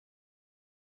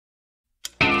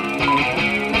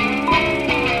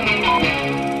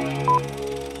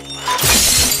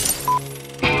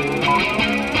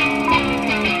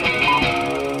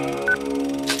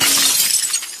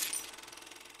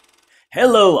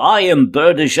I am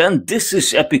Birdish and this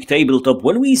is Epic Tabletop,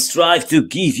 when we strive to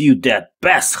give you the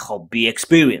best hobby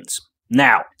experience.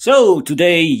 Now, so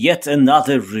today yet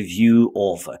another review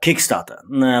of Kickstarter,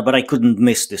 but I couldn't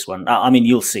miss this one. I mean,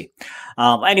 you'll see.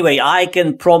 Anyway, I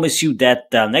can promise you that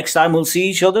next time we'll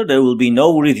see each other, there will be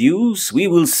no reviews. We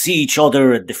will see each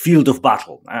other at the field of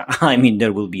battle. I mean,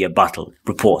 there will be a battle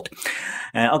report.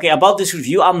 Okay, about this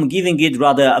review, I'm giving it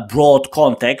rather a broad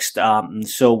context.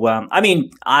 I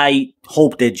mean, I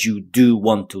hope that you do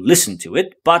want to listen to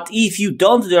it, but if you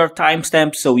don't, there are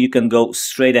timestamps, so you can go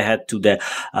straight ahead to the,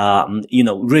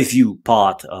 review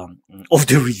part of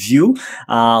the review,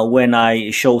 when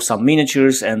I show some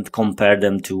miniatures and compare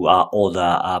them to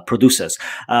other producers.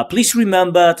 Please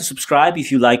remember to subscribe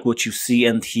if you like what you see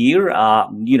and hear.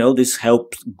 This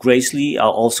helps greatly.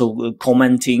 Also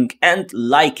commenting and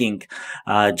liking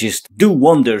just do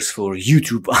wonders for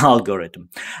YouTube algorithm.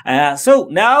 So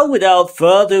now, without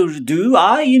further ado,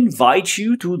 I invite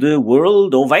you to the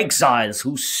world of Exiles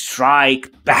who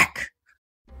strike back.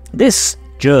 This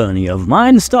journey of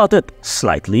mine started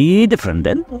slightly different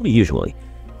than usually.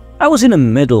 I was in the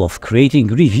middle of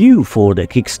creating a review for the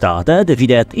Kickstarter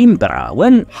Dividet Impera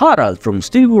when Harald from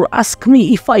Stillwar asked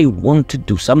me if I want to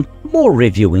do some more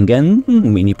reviewing and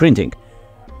mini printing.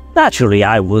 Naturally,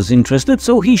 I was interested,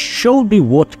 so he showed me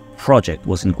what project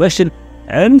was in question,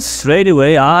 and straight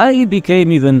away I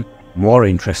became even more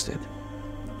interested.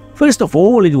 First of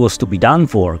all, it was to be done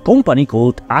for a company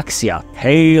called Axia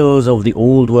Tales of the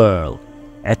Old World.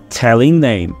 A telling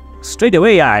name. Straight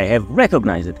away I have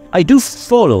recognized it. I do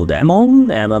follow them on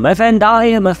MMF and I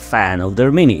am a fan of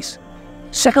their minis.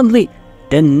 Secondly,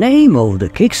 the name of the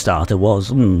Kickstarter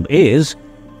is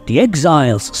The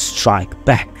Exiles Strike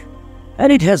Back.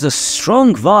 And it has a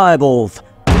strong vibe of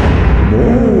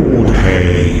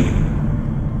Mordheim.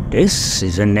 This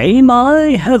is a name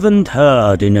I haven't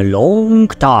heard in a long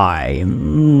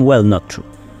time. Well, not true.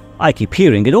 I keep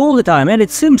hearing it all the time, and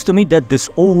it seems to me that this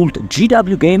old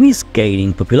GW game is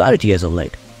gaining popularity as of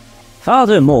late.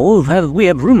 Furthermore, we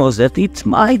have rumors that it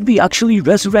might be actually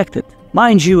resurrected,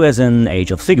 mind you, as an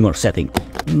Age of Sigmar setting.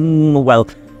 Well,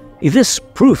 if this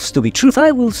proves to be true,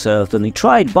 I will certainly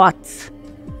try it, but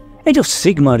Age of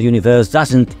Sigmar universe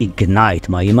doesn't ignite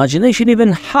my imagination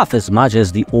even half as much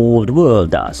as the old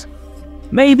world does.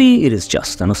 Maybe it is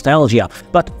just a nostalgia,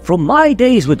 but from my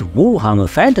days with Warhammer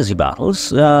Fantasy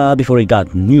Battles, before it got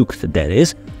nuked that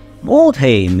is,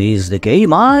 Mordheim is the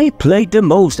game I played the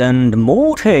most, and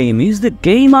Mordheim is the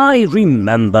game I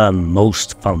remember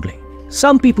most fondly.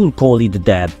 Some people call it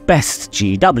the best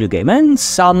GW game, and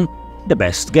some the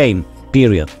best game,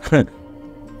 period.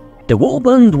 The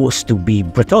warband was to be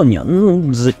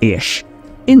Bretonian-ish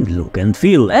in look and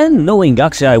feel, and knowing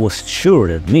Axia, I was sure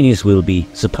that minis will be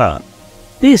superb.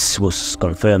 This was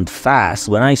confirmed fast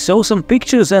when I saw some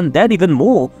pictures, and that even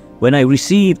more when I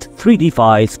received 3D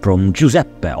files from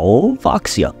Giuseppe of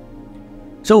Axia.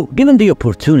 So, given the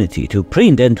opportunity to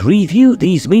print and review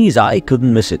these minis, I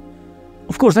couldn't miss it.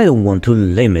 Of course, I don't want to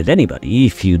limit anybody.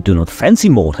 If you do not fancy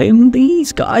Mordheim,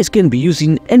 these guys can be used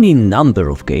in any number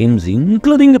of games,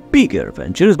 including bigger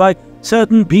ventures by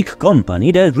certain big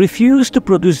company that refused to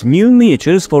produce new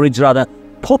miniatures for its rather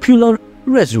popular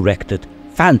resurrected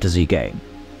fantasy game.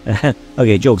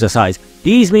 Okay, jokes aside,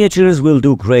 these miniatures will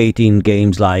do great in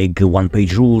games like One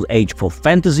Page Rule, Age for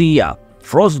Fantasy,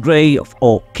 Frostgrave,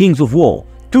 or Kings of War,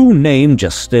 to name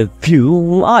just a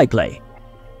few I play.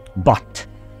 But,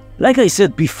 like I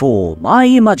said before, my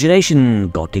imagination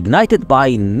got ignited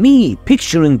by me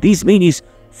picturing these minis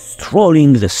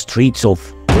strolling the streets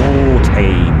of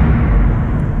Mordheim.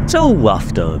 So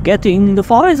after getting the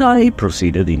files, I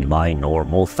proceeded in my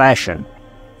normal fashion.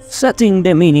 Setting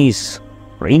the minis,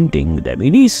 printing the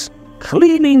minis,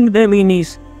 cleaning the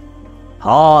minis,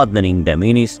 hardening the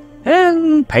minis,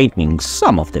 and painting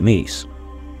some of the minis.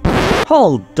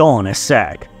 Hold on a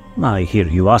sec, I hear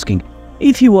you asking,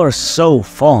 if you are so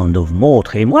fond of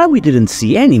Mordheim, why we didn't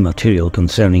see any material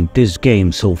concerning this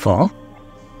game so far?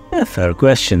 A fair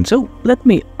question, so let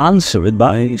me answer it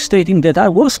by stating that I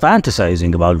was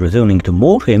fantasizing about returning to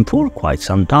Mordheim for quite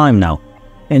some time now,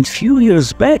 and few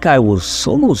years back I was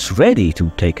almost ready to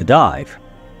take a dive.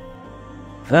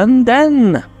 And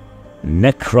then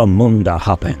Necromunda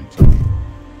happened.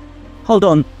 Hold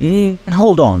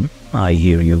on, I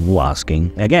hear you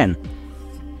asking again.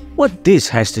 What this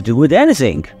has to do with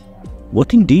anything?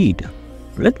 What indeed?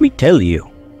 Let me tell you.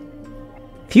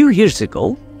 Few years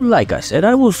ago, like I said,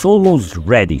 I was almost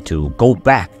ready to go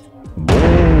back to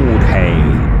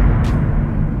Mordheim.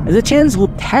 The chance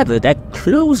would have it that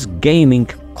close gaming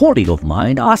colleague of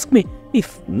mine asked me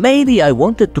if maybe I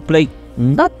wanted to play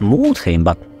not Mordheim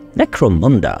but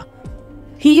Necromunda.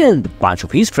 He and a bunch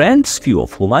of his friends, few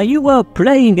of whom I knew, were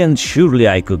playing, and surely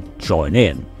I could join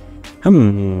in.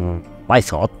 I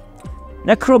thought.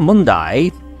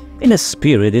 Necromunda, in a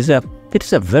spirit, it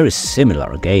is a very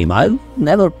similar game. I've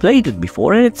never played it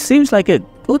before, and it seems like a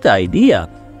good idea.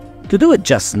 To do it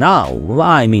just now,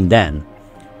 I mean then.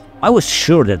 I was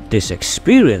sure that this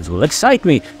experience will excite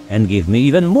me and give me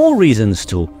even more reasons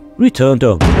to return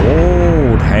to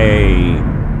Mordheim.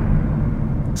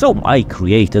 So I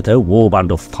created a warband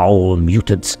of foul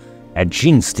mutants, a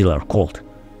gene-stealer cult.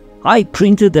 I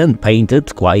printed and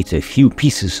painted quite a few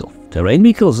pieces of terrain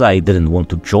because I didn't want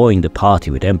to join the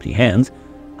party with empty hands.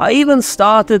 I even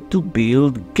started to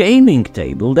build gaming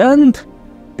table, and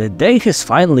the day has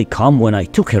finally come when I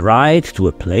took a ride to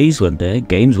a place where the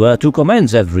games were to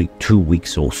commence every 2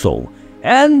 weeks or so.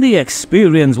 And the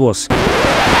experience was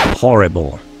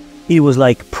horrible. It was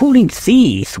like pulling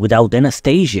teeth without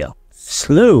anesthesia,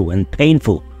 slow and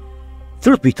painful.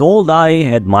 Truth be told, I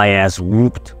had my ass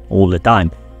whooped all the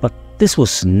time, but this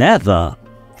was never,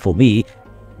 for me,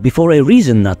 before a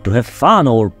reason not to have fun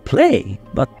or play,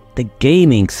 but the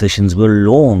gaming sessions were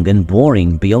long and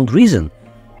boring beyond reason.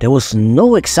 There was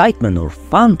no excitement or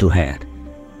fun to have.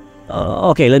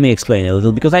 Okay, let me explain a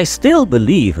little, because I still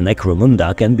believe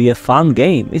Necromunda can be a fun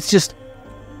game. It's just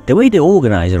the way the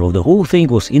organizer of the whole thing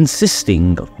was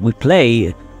insisting we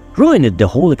play ruined the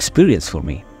whole experience for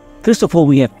me. First of all,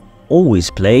 we have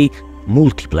always play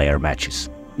multiplayer matches.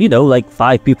 You know, like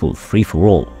 5 people, free for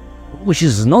all. Which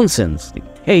is nonsense. It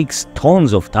takes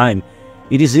tons of time.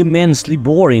 It is immensely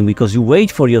boring because you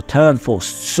wait for your turn for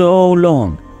so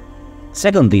long.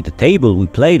 Secondly, the table we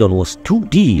played on was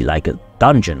 2D, like a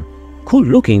dungeon. Cool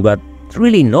looking, but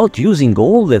really not using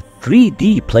all the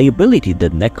 3D playability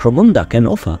that Necromunda can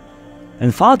offer.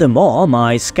 And furthermore,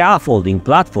 my scaffolding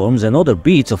platforms and other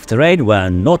bits of terrain were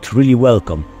not really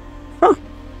welcome.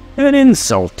 An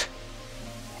insult.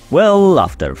 Well,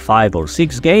 after 5 or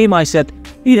 6 games, I said,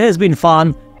 it has been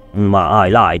fun. I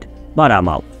lied, but I'm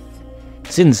out.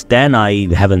 Since then,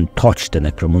 I haven't touched the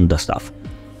Necromunda stuff.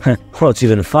 What's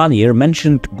even funnier,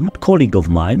 mentioned good colleague of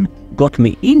mine got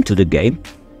me into the game,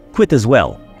 quit as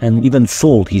well, and even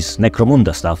sold his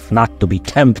Necromunda stuff not to be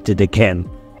tempted again.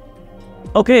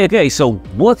 Okay, so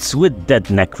what's with that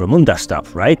Necromunda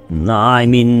stuff, right? I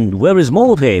mean, where is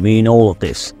Mordheim in all of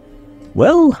this?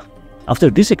 Well, after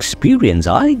this experience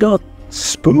I got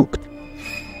spooked.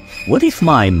 What if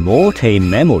my Mordheim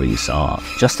memories are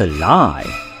just a lie?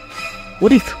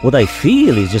 What if what I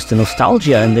feel is just a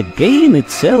nostalgia and the game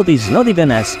itself is not even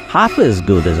half as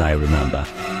good as I remember?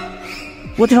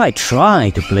 What if I try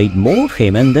to play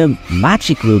Mordheim and the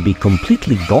magic will be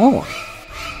completely gone?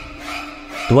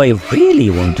 Do I really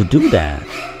want to do that?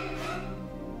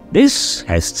 This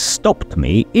has stopped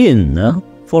me in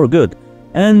for good,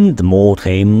 and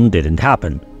Mordheim didn't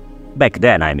happen. Back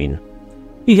then, I mean.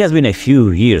 It has been a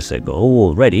few years ago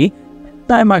already.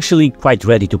 I'm actually quite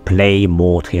ready to play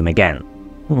Mordheim again.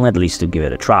 At least to give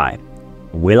it a try.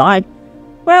 Will I?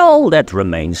 Well, that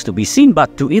remains to be seen,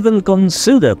 but to even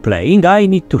consider playing, I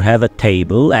need to have a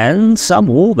table and some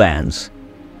warbands.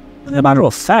 As a matter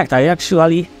of fact, I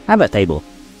actually have a table.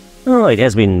 Oh, it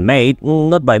has been made,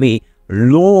 not by me,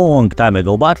 long time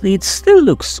ago, but it still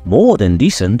looks more than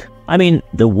decent. I mean,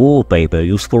 the wallpaper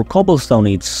used for cobblestone,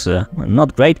 it's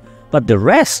not great, but the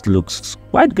rest looks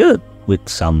quite good. With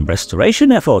some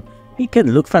restoration effort, it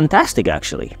can look fantastic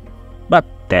actually. But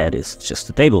that is just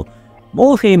a table.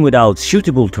 Mordheim without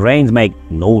suitable terrain makes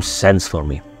no sense for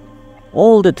me.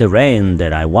 All the terrain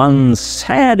that I once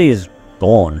had is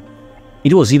gone.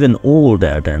 It was even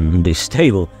older than this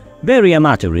table, very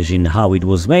amateurish in how it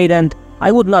was made, and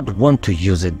I would not want to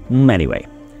use it anyway.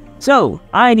 So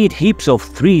I need heaps of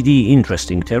 3D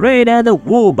interesting terrain and a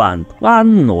warband,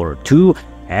 1 or 2,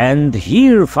 and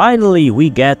here finally we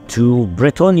get to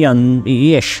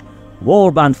Bretonian-ish.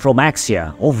 Warband from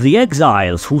Axia, of the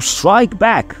Exiles who strike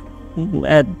back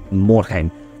at Mordheim,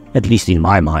 at least in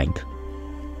my mind.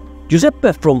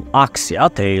 Giuseppe from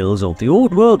Axia Tales of the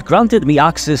Old World granted me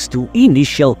access to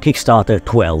initial Kickstarter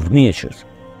 12 miniatures.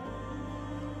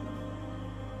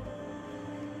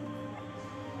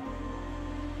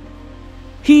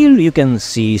 Here you can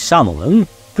see some of them,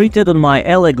 printed on my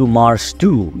Elegoo Mars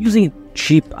 2 using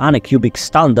cheap Anycubic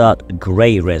standard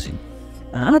grey resin.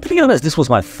 To be honest, this was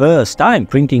my first time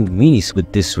printing minis with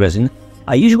this resin.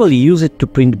 I usually use it to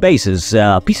print bases,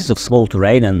 pieces of small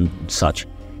terrain and such.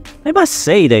 I must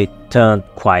say they turned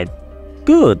quite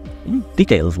good,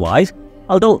 details-wise,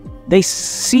 although they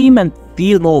seem and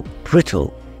feel more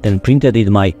brittle than printed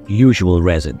in my usual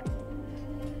resin.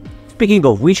 Speaking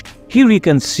of which, here you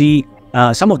can see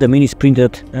some of the minis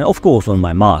printed, of course on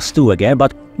my Mars 2 again,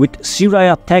 but with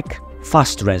Siraya Tech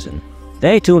Fast Resin.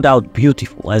 They turned out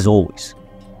beautiful as always.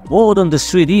 Word on the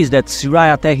street is that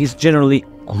Siraya Tech is generally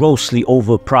grossly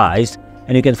overpriced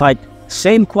and you can find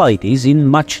same qualities in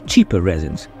much cheaper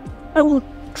resins. I will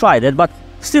try that, but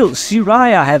still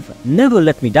Siraya have never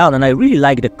let me down and I really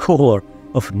like the color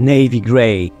of navy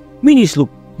grey. Minis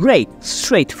look great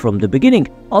straight from the beginning,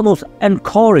 almost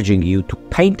encouraging you to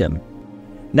paint them.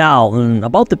 Now,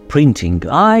 about the printing,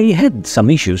 I had some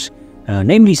issues,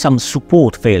 namely some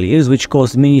support failures which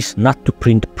caused minis not to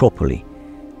print properly.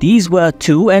 These were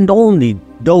two and only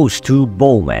those two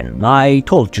bowmen. I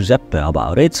told Giuseppe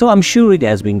about it, so I'm sure it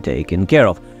has been taken care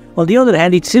of. On the other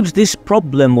hand, it seems this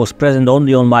problem was present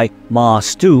only on my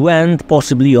Mars 2 and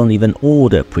possibly on even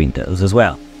older printers as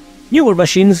well. Newer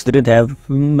machines didn't have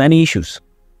many issues.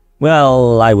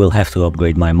 Well, I will have to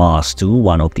upgrade my Mars 2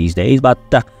 one of these days, but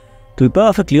to be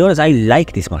perfectly honest, I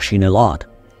like this machine a lot.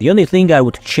 The only thing I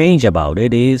would change about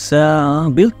it is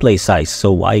build plate size,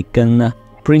 so I can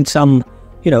print some,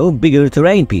 bigger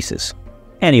terrain pieces.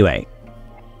 Anyway,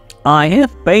 I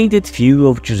have painted few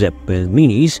of Giuseppe's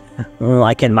minis.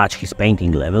 I can match his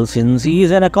painting level since he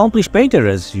is an accomplished painter,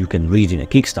 as you can read in a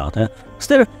Kickstarter.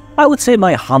 Still, I would say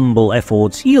my humble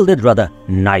efforts yielded rather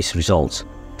nice results.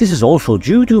 This is also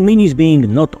due to minis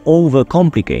being not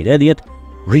overcomplicated yet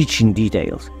rich in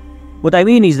details. What I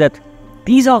mean is that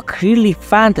these are clearly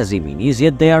fantasy minis,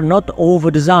 yet they are not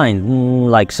over-designed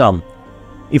like some.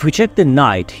 If we check the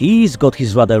knight, he's got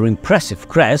his rather impressive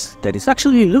crest that is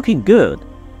actually looking good.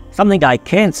 Something I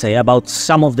can't say about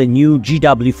some of the new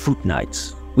GW foot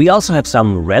knights. We also have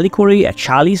some reliquary, a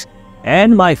chalice,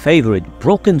 and my favorite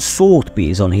broken sword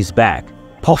piece on his back.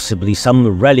 Possibly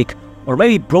some relic or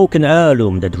maybe broken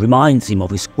heirloom that reminds him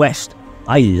of his quest.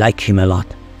 I like him a lot.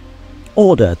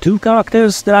 Other two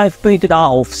characters that I've painted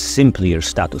are of simpler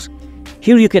status.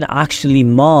 Here you can actually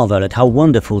marvel at how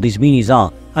wonderful these minis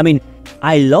are. I mean,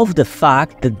 I love the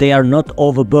fact that they are not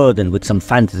overburdened with some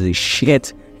fantasy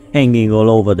shit hanging all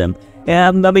over them.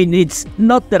 I mean, it's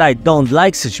not that I don't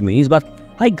like such minis, but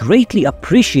I greatly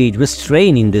appreciate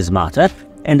restraint in this matter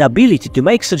and ability to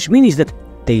make such minis that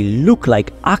they look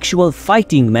like actual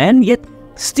fighting men, yet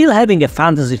still having a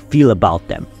fantasy feel about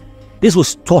them. This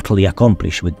was totally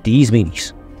accomplished with these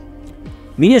minis.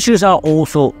 Miniatures are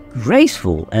also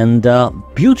graceful and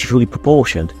beautifully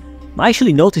proportioned. I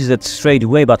actually noticed that straight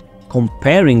away, but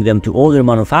comparing them to other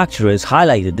manufacturers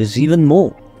highlighted this even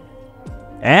more.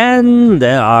 And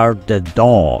there are the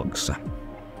dogs.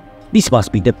 These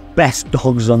must be the best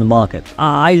dogs on the market.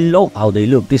 I love how they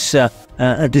look. This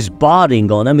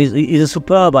barding on them is a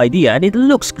superb idea and it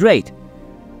looks great.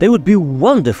 They would be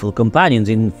wonderful companions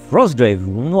in Frostgrave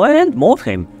and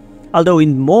Mordheim. Although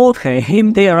in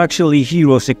Mordheim they are actually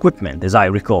heroes' equipment, as I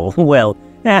recall. Well,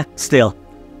 still.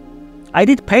 I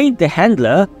did paint the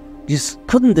handler, just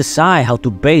couldn't decide how to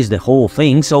base the whole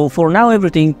thing, so for now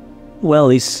everything,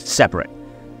 well, is separate.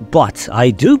 But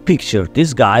I do picture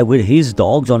this guy with his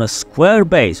dogs on a square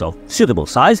base of suitable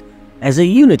size as a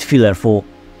unit filler for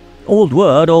Old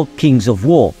World or Kings of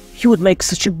War. He would make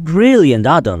such a brilliant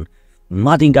add-on,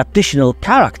 adding additional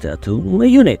character to a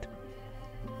unit.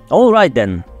 Alright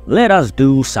then, let us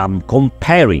do some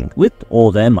comparing with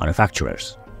other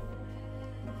manufacturers.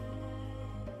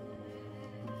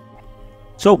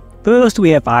 So first we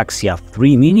have Axia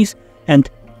 3 minis and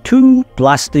 2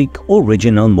 plastic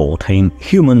original Mordheim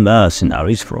human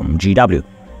mercenaries from GW.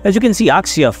 As you can see,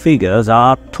 Axia figures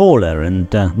are taller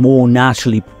and more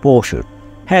naturally proportioned.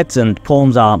 Heads and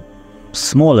palms are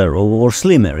smaller or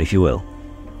slimmer, if you will.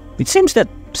 It seems that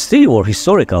steel or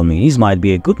historical minis might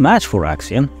be a good match for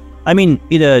Axia. I mean,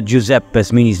 either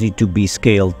Giuseppe's minis need to be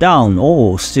scaled down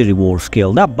or Civil War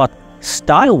scaled up, but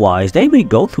style-wise they may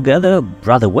go together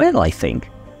rather well, I think.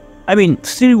 I mean,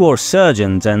 Civil War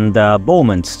sergeants and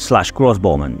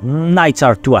bowmen/crossbowmen, knights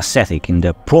are too ascetic in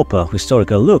the proper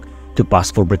historical look to pass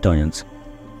for Bretonians.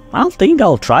 I think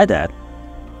I'll try that.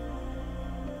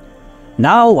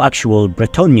 Now actual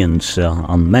Bretonians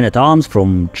on men-at-arms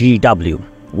from GW.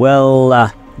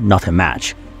 Well, not a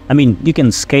match. I mean, you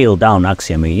can scale down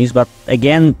Axia minis, but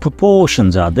again,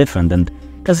 proportions are different and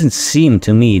doesn't seem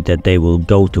to me that they will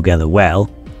go together well.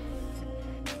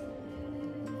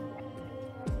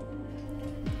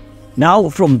 Now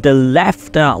from the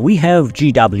left we have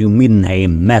GW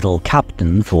Mordheim Metal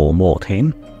Captain for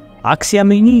Mordheim, Axia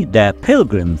Mini, the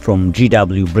Pilgrim from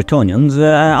GW Bretonians,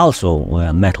 also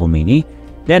a metal mini,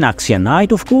 then Axia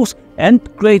Knight of course, and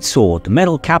Great Sword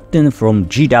Metal Captain from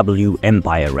GW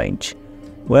Empire range.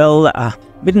 Well,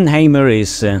 Mordheimer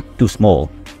is too small.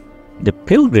 The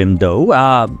Pilgrim though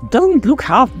doesn't look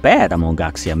half bad among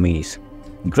Axia minis.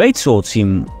 greatswords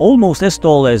seem almost as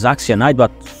tall as Axia Knight,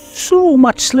 but so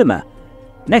much slimmer.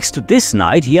 Next to this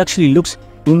knight, he actually looks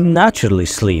unnaturally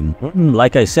slim.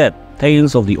 Like I said,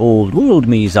 Tales of the Old World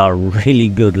minis are really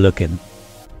good looking.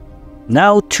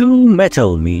 Now 2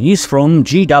 metal minis from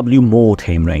GW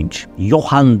Mordheim range.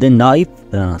 Johann the Knife,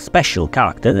 a special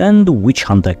character, and Witch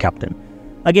Hunter Captain.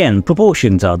 Again,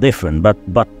 proportions are different, but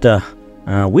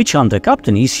Witch Hunter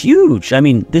Captain is huge. I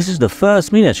mean, this is the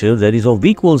first miniature that is of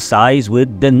equal size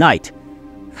with the Knight.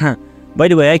 By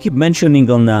the way, I keep mentioning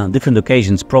on different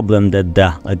occasions problem that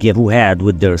Gevu had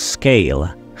with their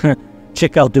scale.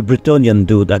 Check out the Bretonian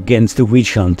dude against the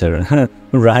Witch Hunter,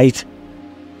 right?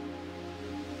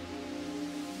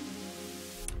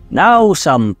 Now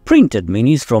some printed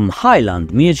minis from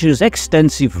Highland Miniatures'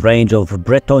 extensive range of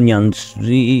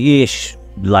Bretonian-ish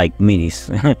like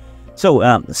minis.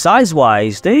 So,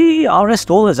 size-wise, they are as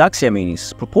tall as Axia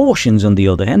minis. Proportions, on the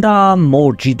other hand, are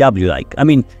more GW-like. I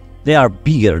mean, they are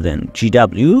bigger than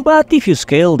GW, but if you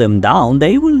scale them down,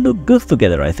 they will look good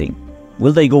together, I think.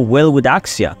 Will they go well with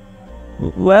Axia?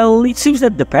 Well, it seems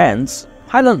that depends.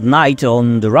 Highland Knight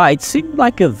on the right seemed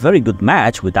like a very good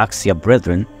match with Axia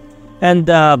Brethren. And,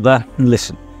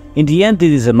 listen, in the end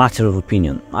it is a matter of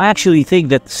opinion. I actually think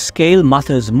that scale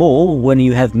matters more when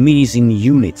you have minis in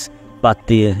units, but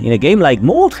in a game like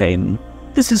Mordheim,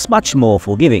 this is much more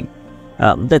forgiving.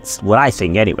 That's what I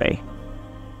think anyway.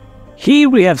 Here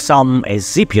we have some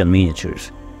Exiles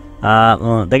miniatures.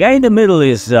 The guy in the middle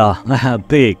is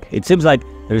big. It seems like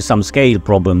there is some scale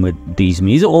problem with these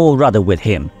minis, or rather with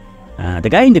him. The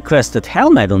guy in the crested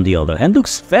helmet, on the other hand,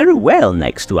 looks very well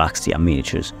next to Axia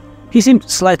miniatures. He seemed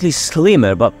slightly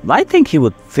slimmer, but I think he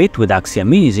would fit with Axia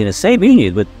minis in the same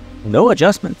unit with no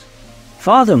adjustments.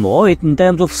 Furthermore, in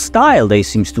terms of style, they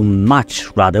seem to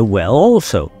match rather well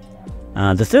also.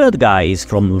 The third guy is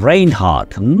from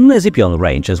Reinhardt, Exiles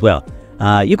range as well.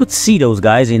 You could see those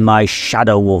guys in my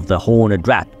Shadow of the Horned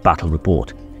Rat battle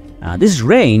report. This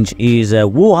range is a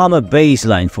Warhammer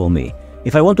baseline for me.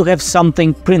 If I want to have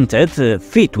something printed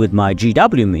fit with my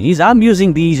GW minis, I'm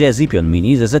using these Exiles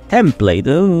minis as a template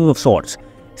of sorts,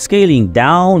 scaling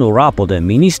down or up other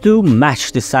minis to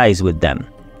match the size with them.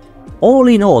 All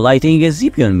in all, I think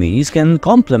Exiles minis can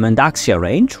complement Axia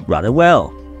range rather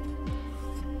well.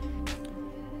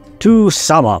 To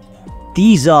sum up,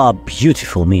 these are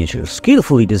beautiful miniatures,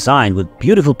 skillfully designed with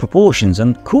beautiful proportions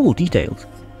and cool details.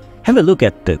 Have a look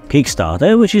at the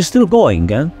Kickstarter, which is still going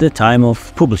at the time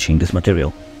of publishing this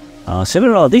material.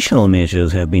 Several additional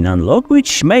miniatures have been unlocked,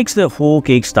 which makes the whole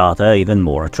Kickstarter even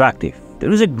more attractive.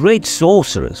 There is a great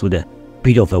sorceress with a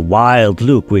bit of a wild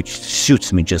look, which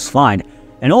suits me just fine,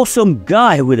 an awesome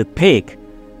guy with a pig.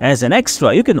 As an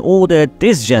extra, you can order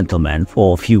this gentleman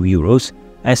for a few euros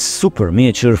as super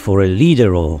miniature for a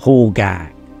leader or whole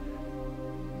gang.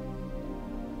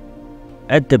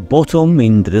 At the bottom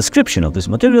in the description of this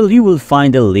material you will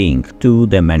find a link to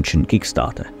the mentioned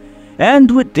Kickstarter.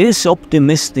 And with this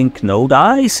optimistic note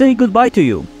I say goodbye to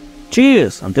you.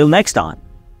 Cheers, until next time.